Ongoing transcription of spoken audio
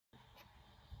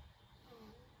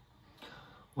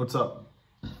What's up?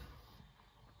 I'm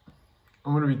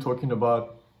going to be talking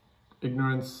about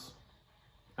ignorance,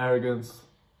 arrogance,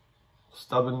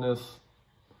 stubbornness,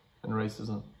 and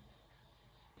racism.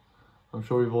 I'm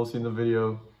sure we've all seen the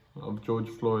video of George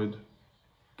Floyd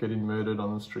getting murdered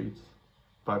on the streets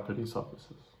by police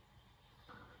officers.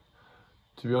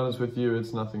 To be honest with you,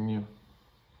 it's nothing new.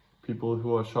 People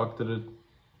who are shocked at it,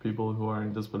 people who are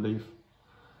in disbelief.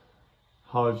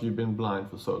 How have you been blind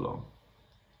for so long?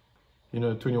 You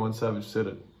know, 21 Savage said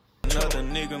it. Another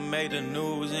nigga made the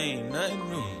news, ain't nothing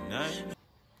new.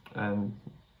 And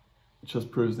it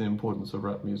just proves the importance of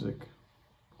rap music.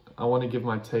 I want to give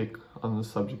my take on the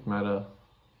subject matter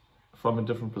from a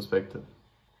different perspective.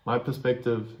 My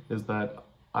perspective is that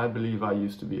I believe I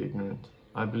used to be ignorant.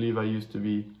 I believe I used to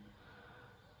be,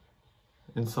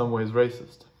 in some ways,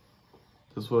 racist.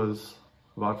 This was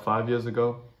about 5 years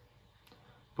ago,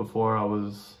 before I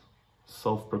was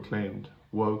self-proclaimed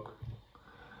woke.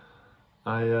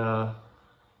 I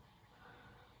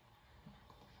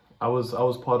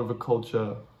was part of a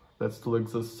culture that still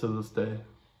exists to this day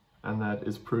and that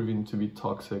is proving to be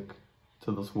toxic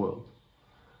to this world.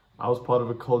 I was part of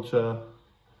a culture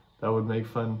that would make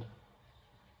fun,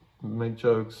 make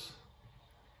jokes,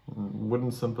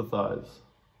 wouldn't sympathize,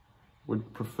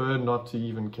 would prefer not to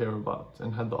even care about,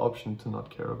 and had the option to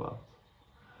not care about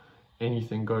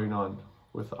anything going on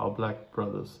with our black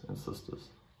brothers and sisters.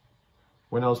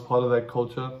 When I was part of that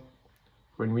culture,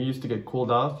 when we used to get called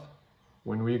out,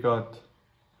 when we got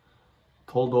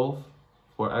told off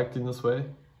for acting this way,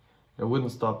 it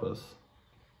wouldn't stop us.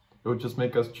 It would just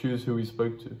make us choose who we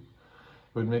spoke to. It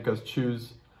would make us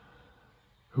choose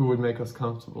who would make us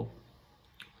comfortable.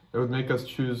 It would make us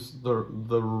choose the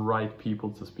right people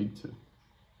to speak to.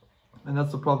 And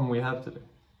that's the problem we have today.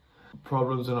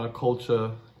 Problems in our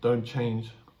culture don't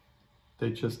change.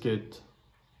 They just get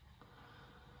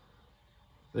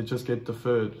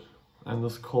deferred. And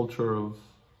this culture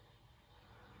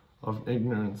of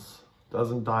ignorance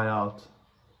doesn't die out,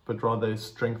 but rather is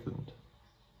strengthened.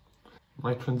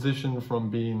 My transition from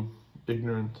being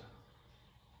ignorant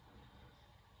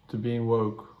to being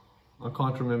woke, I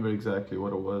can't remember exactly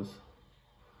what it was,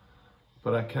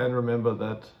 but I can remember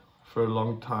that for a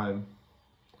long time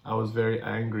I was very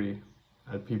angry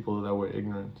at people that were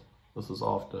ignorant. This was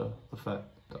after the fact.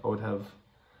 I would have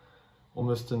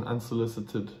almost an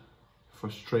unsolicited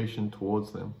frustration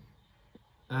towards them.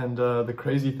 And the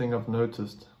crazy thing I've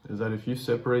noticed is that if you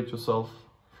separate yourself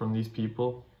from these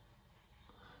people,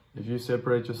 if you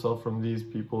separate yourself from these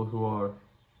people who are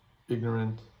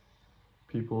ignorant,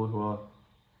 people who are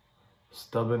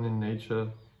stubborn in nature,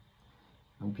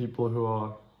 and people who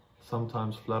are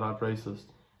sometimes flat out racist,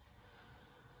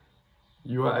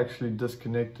 you are actually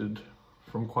disconnected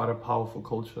from quite a powerful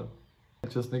culture. I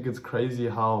just think it's crazy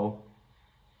how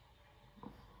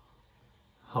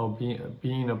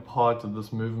being a part of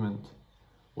this movement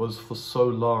was for so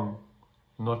long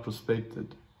not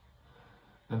respected,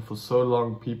 and for so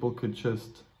long people could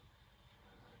just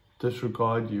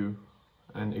disregard you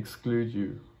and exclude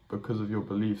you because of your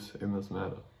beliefs in this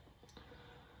matter.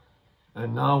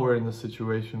 And now we're in the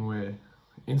situation where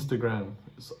Instagram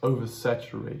is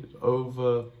oversaturated,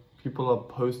 people are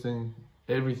posting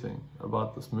everything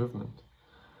about this movement,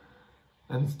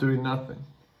 and it's doing nothing.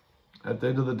 At the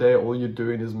end of the day, all you're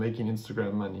doing is making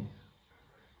Instagram money.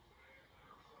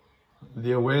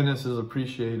 The awareness is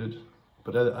appreciated,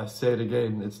 but I say it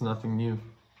again, it's nothing new.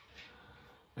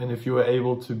 And if you are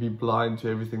able to be blind to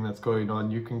everything that's going on,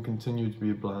 you can continue to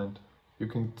be blind. You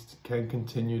can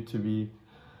continue to be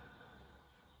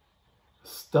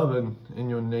stubborn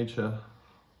in your nature.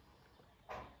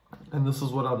 And this is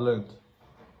what I've learned.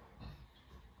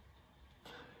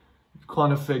 You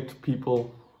can't affect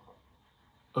people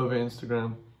over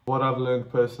Instagram. What I've learned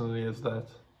personally is that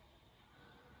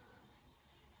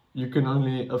you can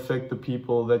only affect the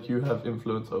people that you have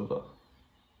influence over.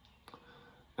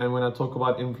 And when I talk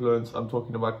about influence, I'm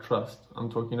talking about trust.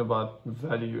 I'm talking about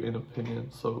value in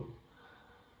opinion. So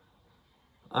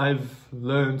I've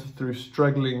learned through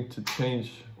struggling to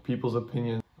change people's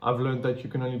opinions, I've learned that you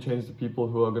can only change the people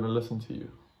who are going to listen to you.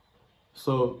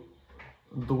 So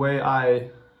the way I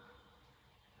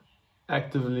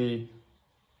actively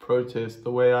protest,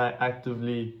 the way I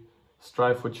actively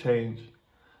strive for change,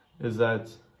 is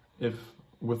that if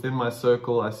within my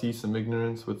circle I see some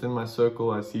ignorance, within my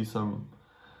circle I see some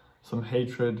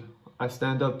hatred, I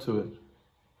stand up to it.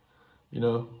 You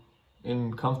know,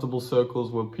 in comfortable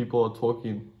circles where people are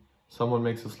talking, someone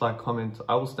makes a slight comment,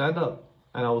 I will stand up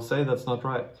and I will say that's not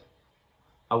right.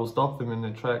 I will stop them in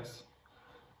their tracks.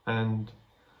 And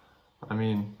I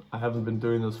mean, I haven't been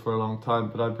doing this for a long time,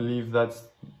 but I believe that's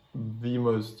the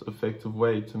most effective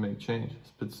way to make change,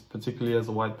 particularly as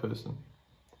a white person.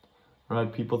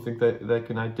 Right? People think that they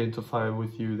can identify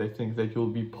with you. They think that you'll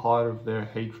be part of their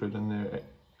hatred and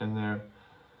their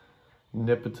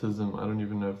nepotism. I don't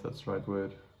even know if that's the right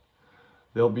word.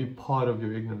 They'll be part of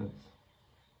your ignorance.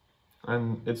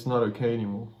 And it's not okay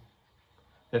anymore.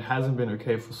 It hasn't been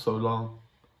okay for so long.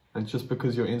 And just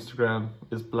because your Instagram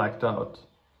is blacked out,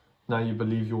 now you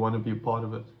believe you want to be a part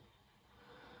of it.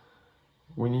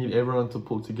 We need everyone to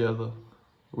pull together.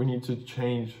 We need to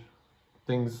change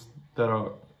things that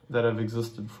have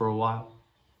existed for a while.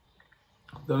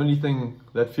 The only thing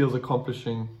that feels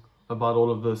accomplishing about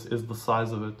all of this is the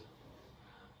size of it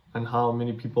and how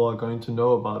many people are going to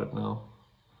know about it now.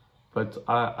 But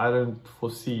I don't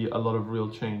foresee a lot of real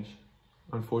change,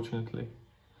 unfortunately.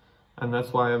 And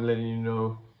that's why I'm letting you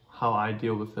know how I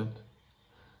deal with it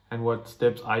and what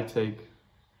steps I take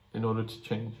in order to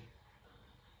change.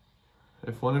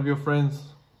 If one of your friends,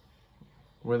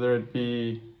 whether it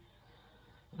be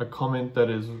a comment that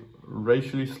is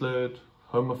racially slurred,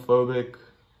 homophobic,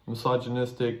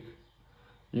 misogynistic,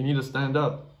 you need to stand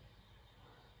up.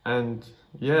 And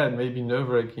yeah, it may be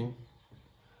nerve-wracking.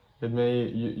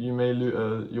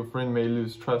 Your friend may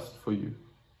lose trust for you.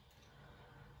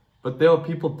 But there are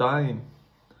people dying.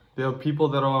 There are people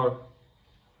that are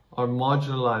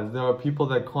marginalized. There are people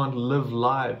that can't live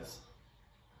lives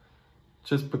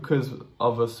just because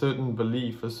of a certain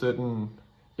belief, a certain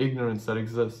ignorance that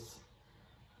exists.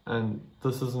 And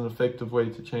this is an effective way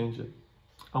to change it.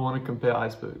 I want to compare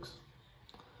icebergs.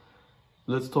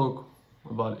 Let's talk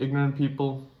about ignorant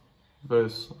people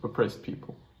versus oppressed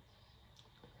people.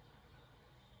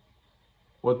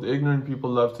 What the ignorant people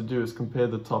love to do is compare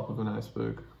the top of an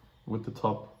iceberg with the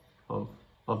top of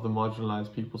the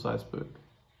marginalized people's iceberg.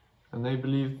 And they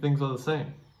believe things are the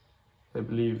same. They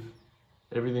believe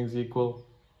everything's equal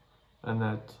and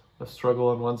that a struggle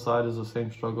on one side is the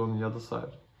same struggle on the other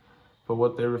side. But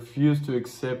what they refuse to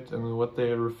accept and what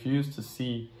they refuse to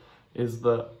see is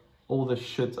all the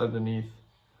shit underneath.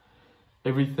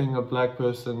 Everything a black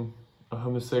person, a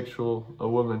homosexual, a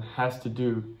woman has to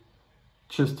do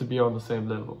just to be on the same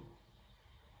level.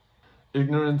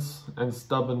 Ignorance and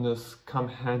stubbornness come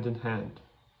hand in hand.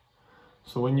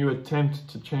 So when you attempt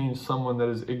to change someone that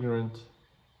is ignorant,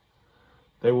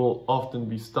 they will often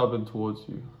be stubborn towards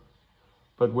you.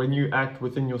 But when you act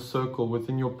within your circle,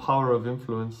 within your power of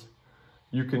influence,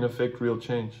 you can affect real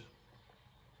change.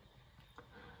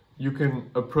 You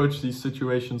can approach these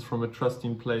situations from a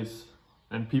trusting place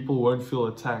and people won't feel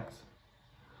attacked.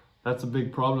 That's a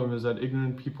big problem, is that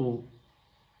ignorant people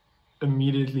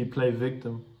immediately play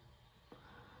victim.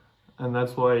 And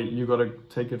that's why you got to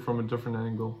take it from a different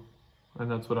angle. And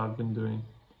that's what I've been doing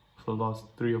for the last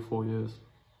 3 or 4 years.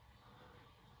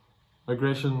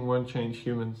 Aggression won't change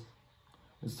humans.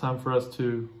 It's time for us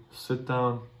to sit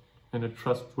down in a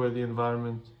trustworthy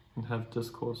environment and have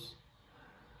discourse,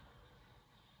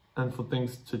 and for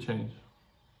things to change.